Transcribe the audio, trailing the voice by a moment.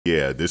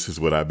Yeah, this is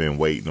what I've been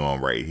waiting on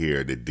right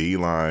here. The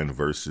D-line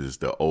versus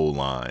the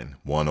O-line,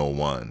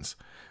 1-on-1s.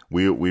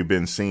 We've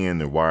been seeing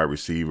the wide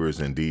receivers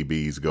and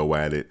DBs go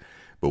at it,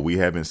 but we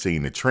haven't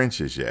seen the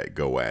trenches yet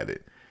go at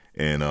it.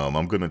 And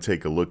I'm going to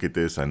take a look at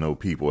this. I know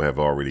people have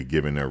already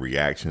given their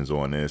reactions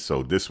on this.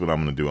 So this is what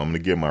I'm going to do. I'm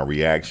going to give my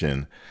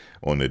reaction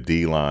on the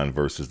D-line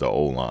versus the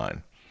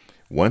O-line.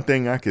 One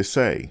thing I could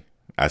say,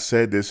 I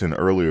said this in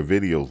earlier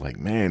videos, like,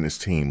 man, this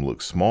team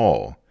looks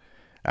small.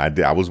 I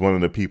was one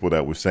of the people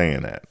that was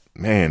saying that.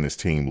 Man, this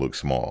team looks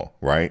small,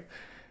 right?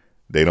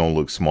 They don't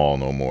look small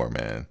no more,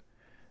 man.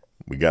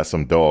 We got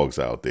some dogs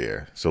out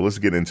there. So let's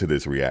get into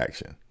this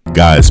reaction.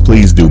 Guys,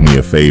 please do me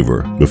a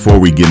favor. Before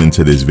we get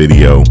into this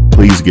video,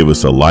 please give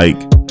us a like,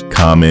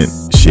 comment,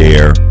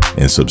 share,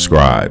 and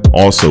subscribe.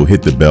 Also,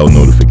 hit the bell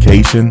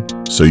notification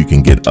so you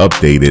can get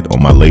updated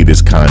on my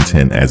latest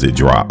content as it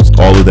drops.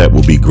 All of that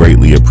will be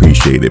greatly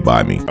appreciated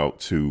by me. Out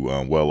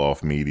to Well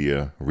Off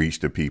Media, Reach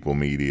the People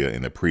Media,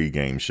 and the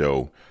pregame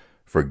show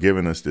for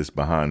giving us this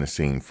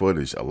behind-the-scene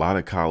footage. A lot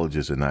of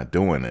colleges are not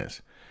doing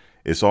this.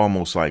 It's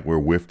almost like we're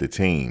with the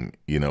team.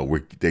 You know,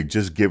 they're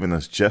just giving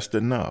us just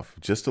enough,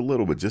 just a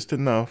little bit, just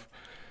enough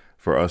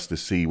for us to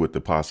see what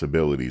the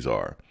possibilities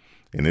are.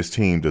 And this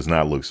team does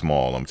not look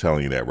small. I'm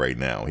telling you that right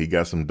now. He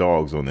got some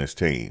dogs on this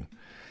team.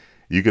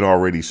 You can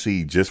already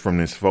see just from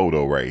this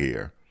photo right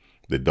here,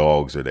 the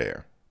dogs are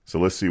there. So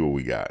let's see what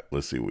we got.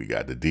 Let's see what we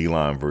got. The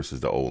D-line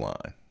versus the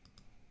O-line.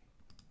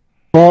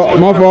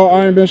 My fault.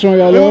 I ain't been showing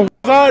y'all love.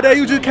 All day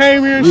you just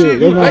came here and shit.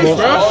 You nice,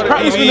 bro.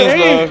 Practice in the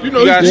end. You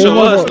gotta show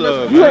us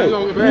love. You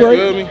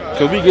feel me?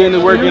 Cause we getting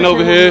it working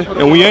over here,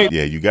 and we ain't.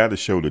 Yeah, you got to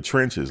show the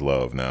trenches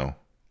love now.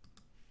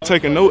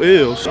 Taking no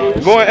L's.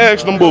 Go and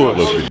ask them boys.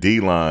 Look,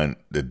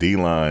 the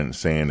D-line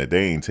saying that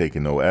they ain't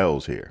taking no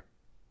L's here.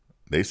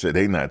 They said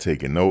they not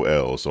taking no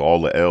L's, so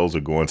all the L's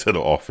are going to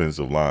the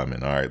offensive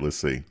linemen. All right, let's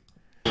see.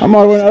 I'm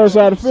all the way on the other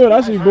side of the field. I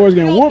see boys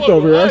getting whooped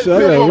over here. I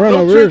said, I gotta run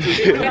over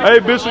here. Hey,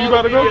 Bishop, you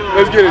about to go?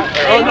 Let's get it.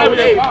 Hey,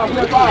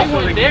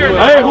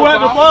 who had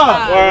the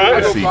five? All right.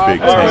 I see Big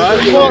Tank. All right.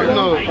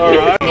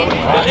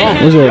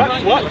 What's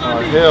up? What?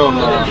 Hell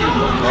no.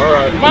 All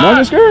right. Not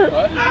just scared.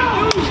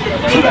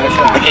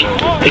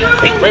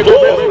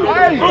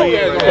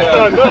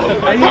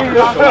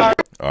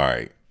 All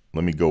right,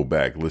 let me go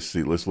back. Let's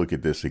see. Let's look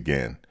at this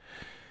again.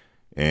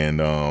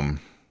 And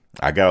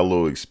I got a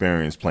little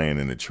experience playing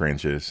in the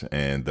trenches,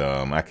 and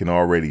I can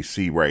already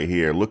see right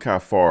here. Look how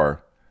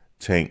far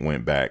Tank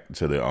went back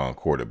to the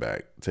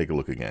quarterback. Take a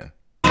look again.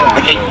 Look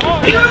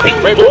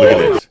at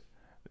this.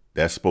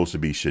 That's supposed to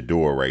be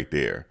Shedeur right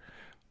there.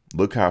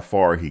 Look how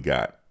far he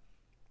got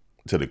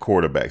to the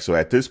quarterback. So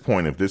at this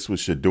point, if this was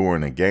Shedeur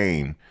in a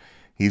game,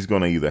 he's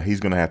gonna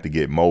have to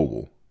get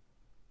mobile.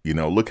 You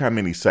know, look how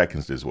many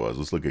seconds this was.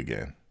 Let's look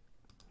again.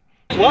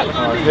 What?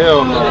 Oh,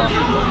 hell no.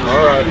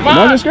 All right.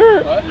 Not just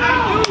scared.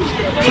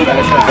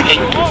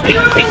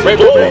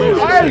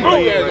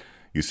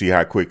 You see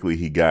how quickly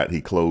he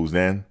closed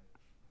in?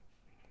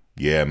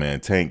 Yeah, man,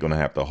 Tank gonna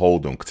have to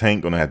hold him.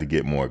 Tank gonna have to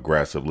get more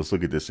aggressive. Let's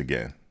look at this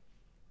again.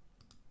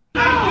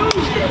 Right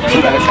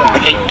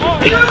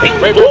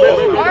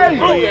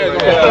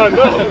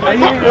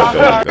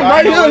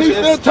here, he's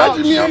still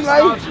touching me. I'm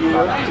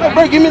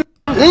like, give me.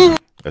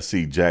 I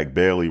see Jack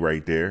Bailey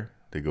right there.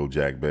 They go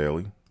Jack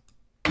Bailey.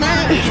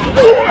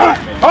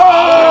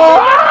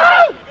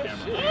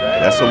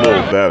 That's a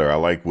little better. I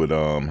like what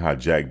how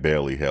Jack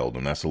Bailey held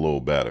him. That's a little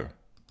better.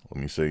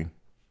 Let me see.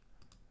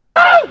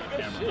 He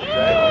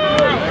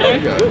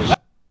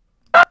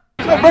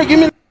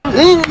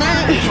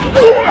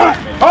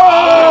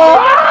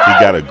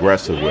got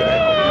aggressive with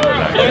it.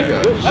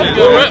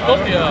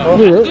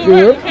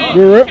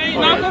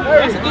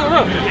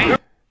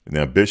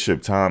 Now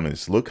Bishop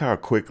Thomas, look how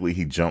quickly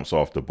he jumps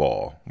off the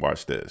ball.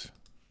 Watch this.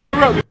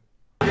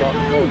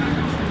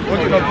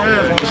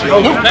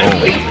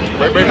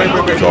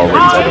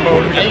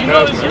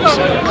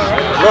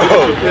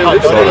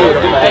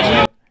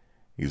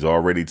 He's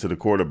already to the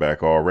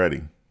quarterback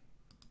already.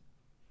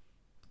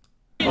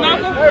 He's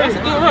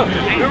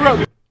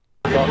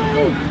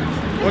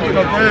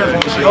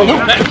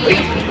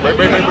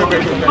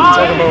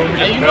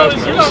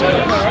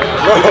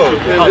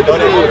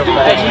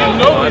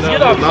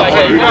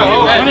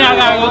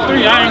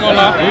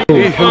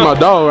my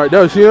dog right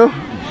there, see him?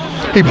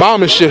 He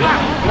bombing shit.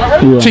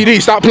 Yeah.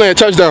 TD, stop playing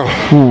touchdown.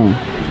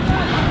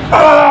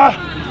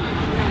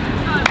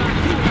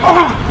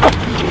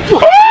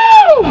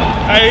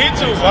 Hey, he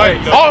too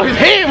light though. Oh, his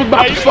head was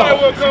about to fall. You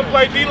might well come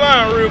play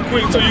D-line real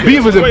quick so you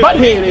Beavers and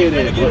butthead in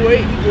there.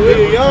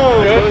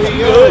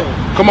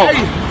 Come on.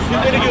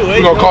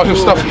 We're gonna call him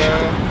stuffy.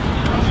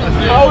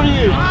 How old are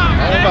you?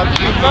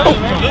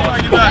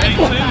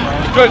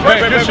 Good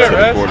man, good shit,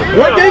 man.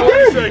 What they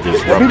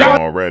did?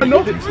 Already.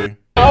 See?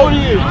 How old are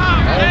you?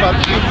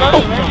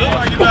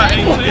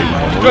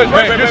 Good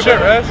man, good shit,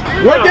 man.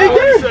 What they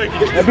did?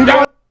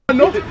 I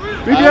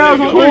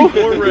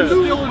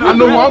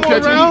know who I'm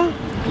catching.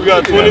 We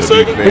got 20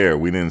 seconds. Fair,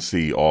 we didn't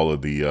see all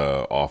of the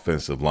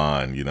offensive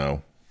line, you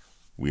know.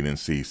 We didn't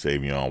see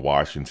Savion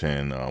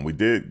Washington. We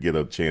did get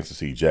a chance to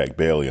see Jack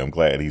Bailey. I'm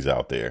glad he's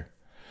out there.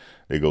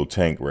 They go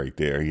Tank right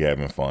there. He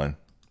having fun.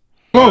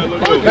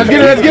 Let's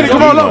get it.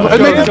 Come on, look.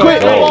 Let's make this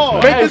quick.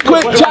 Make this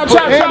quick. Chop,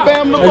 and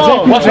bam the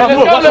ball. Watch our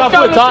foot.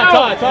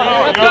 Time.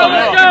 Let's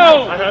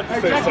go. I have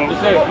to say something.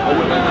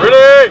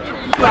 Ready?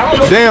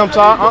 Damn,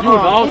 Todd. You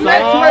was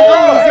offside.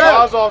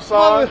 I was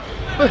offside.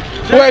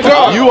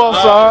 You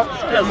offside.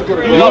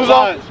 You was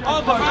offside.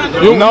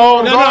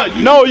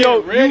 No,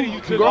 yo.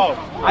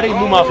 I didn't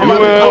move my phone. You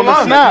were on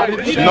the snap.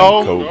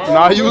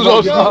 Nah, you was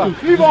offside.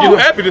 You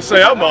happy to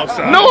say I'm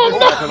offside? No, I'm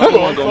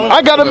not.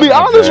 I gotta be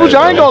honest with you.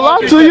 I ain't gonna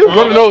lie to you.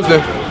 Go to those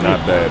then.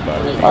 Not bad,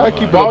 buddy. I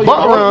keep a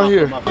butt around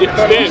here.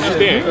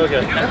 Stand.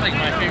 Okay.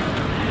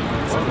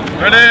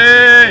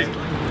 Ready?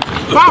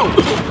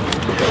 Bounce.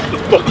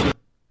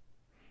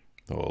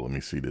 Oh, let me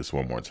see this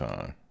one more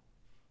time.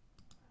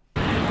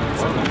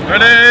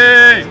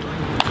 Ready?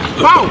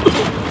 Bounce.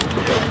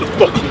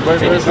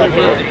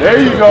 There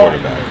you go.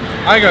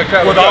 I ain't gonna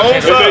cut.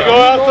 If they go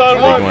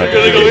outside one,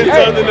 they go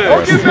inside the net.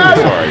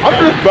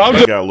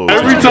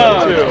 Every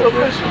time.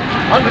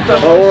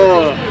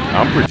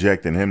 I'm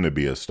projecting him to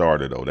be a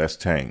starter, though. That's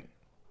Tank.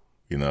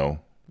 You know,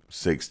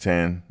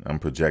 6'10". I'm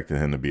projecting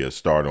him to be a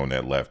starter on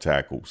that left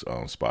tackle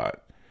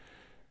spot.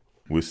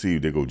 We'll see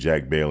if they go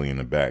Jack Bailey in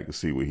the back to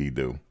see what he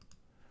do.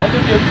 You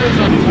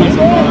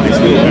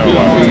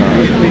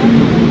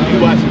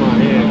watch my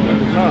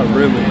hand. Not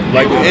really.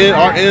 Like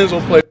our ends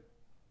will play.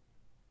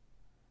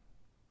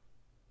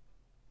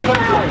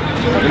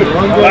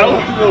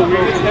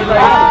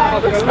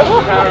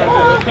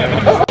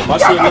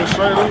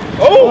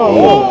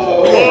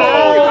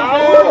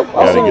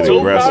 Gotta get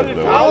aggressive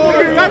though.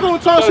 You're not gonna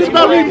talk shit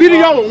about me beating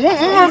y'all with one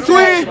arm,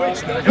 twin.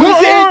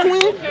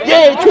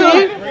 Yeah,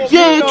 twin.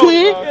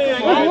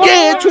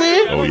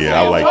 Oh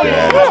yeah, I like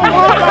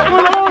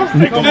that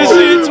attitude. This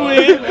shit,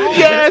 twin.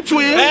 Yeah,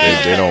 twin.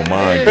 They don't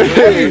mind. I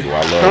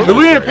love If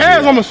we in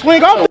pads, I'ma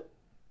swing off.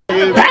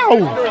 Pow!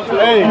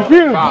 Hey, you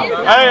feel me?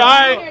 Hey,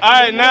 all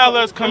right, now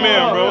let's come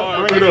in,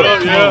 bro. Bring it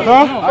up, yeah.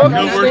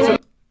 Huh?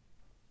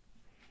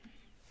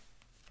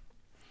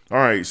 All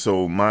right,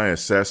 so my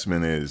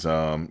assessment is,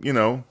 you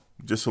know,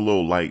 just a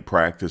little light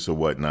practice or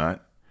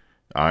whatnot.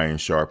 Iron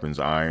sharpens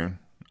iron.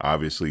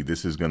 Obviously,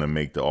 this is going to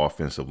make the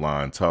offensive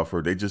line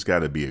tougher. They just got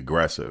to be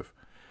aggressive.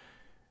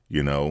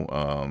 You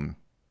know,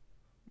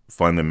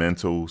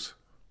 fundamentals,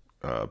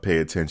 pay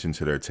attention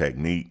to their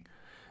technique,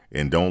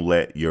 and don't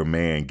let your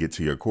man get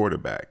to your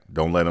quarterback.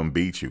 Don't let him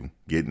beat you.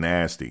 Get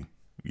nasty.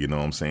 You know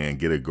what I'm saying?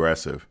 Get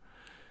aggressive.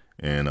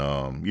 And,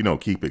 you know,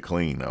 keep it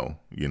clean, though,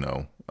 you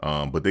know.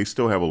 But they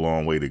still have a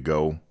long way to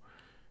go.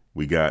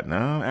 We got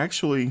now,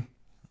 actually,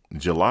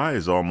 July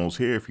is almost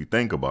here if you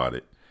think about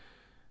it.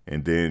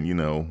 And then, you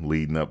know,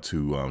 leading up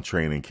to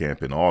training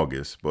camp in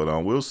August.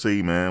 But we'll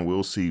see, man.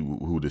 We'll see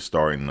who the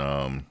starting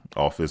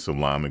offensive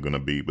lineman going to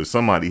be. But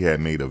somebody had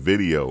made a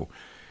video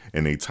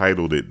and they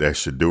titled it that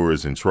Shedeur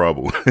is in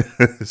trouble.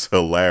 It's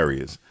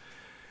hilarious.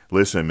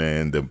 Listen,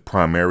 man, the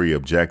primary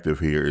objective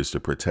here is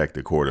to protect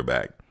the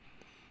quarterback.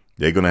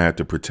 They're going to have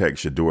to protect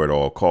Shedeur at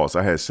all costs.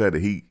 I had said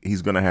that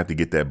he's going to have to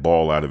get that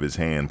ball out of his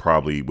hand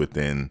probably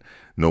within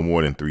no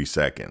more than 3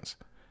 seconds.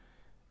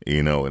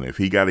 You know, and if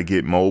he got to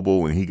get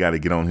mobile and he got to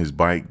get on his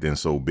bike, then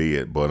so be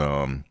it. But,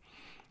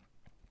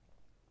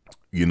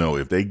 you know,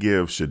 if they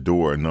give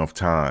Shedeur enough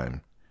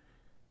time,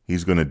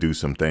 he's going to do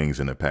some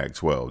things in the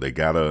Pac-12. They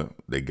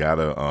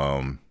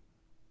gotta,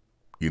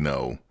 you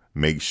know,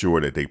 make sure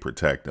that they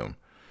protect him.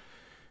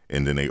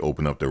 And then they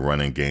open up the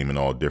running game and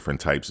all different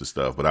types of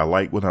stuff. But I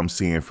like what I'm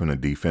seeing from the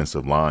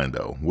defensive line,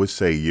 though. What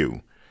say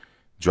you?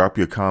 Drop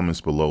your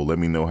comments below. Let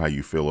me know how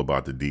you feel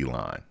about the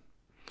D-line.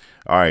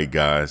 All right,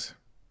 guys.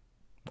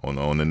 On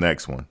the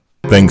next one.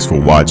 Thanks for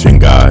watching,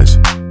 guys.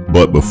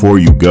 But before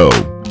you go,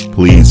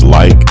 please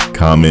like,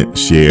 comment,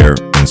 share,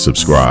 and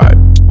subscribe.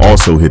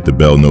 Also hit the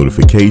bell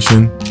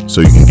notification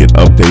so you can get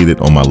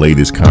updated on my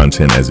latest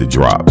content as it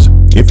drops.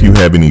 If you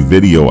have any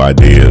video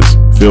ideas,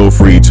 feel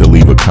free to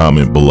leave a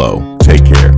comment below. Take care.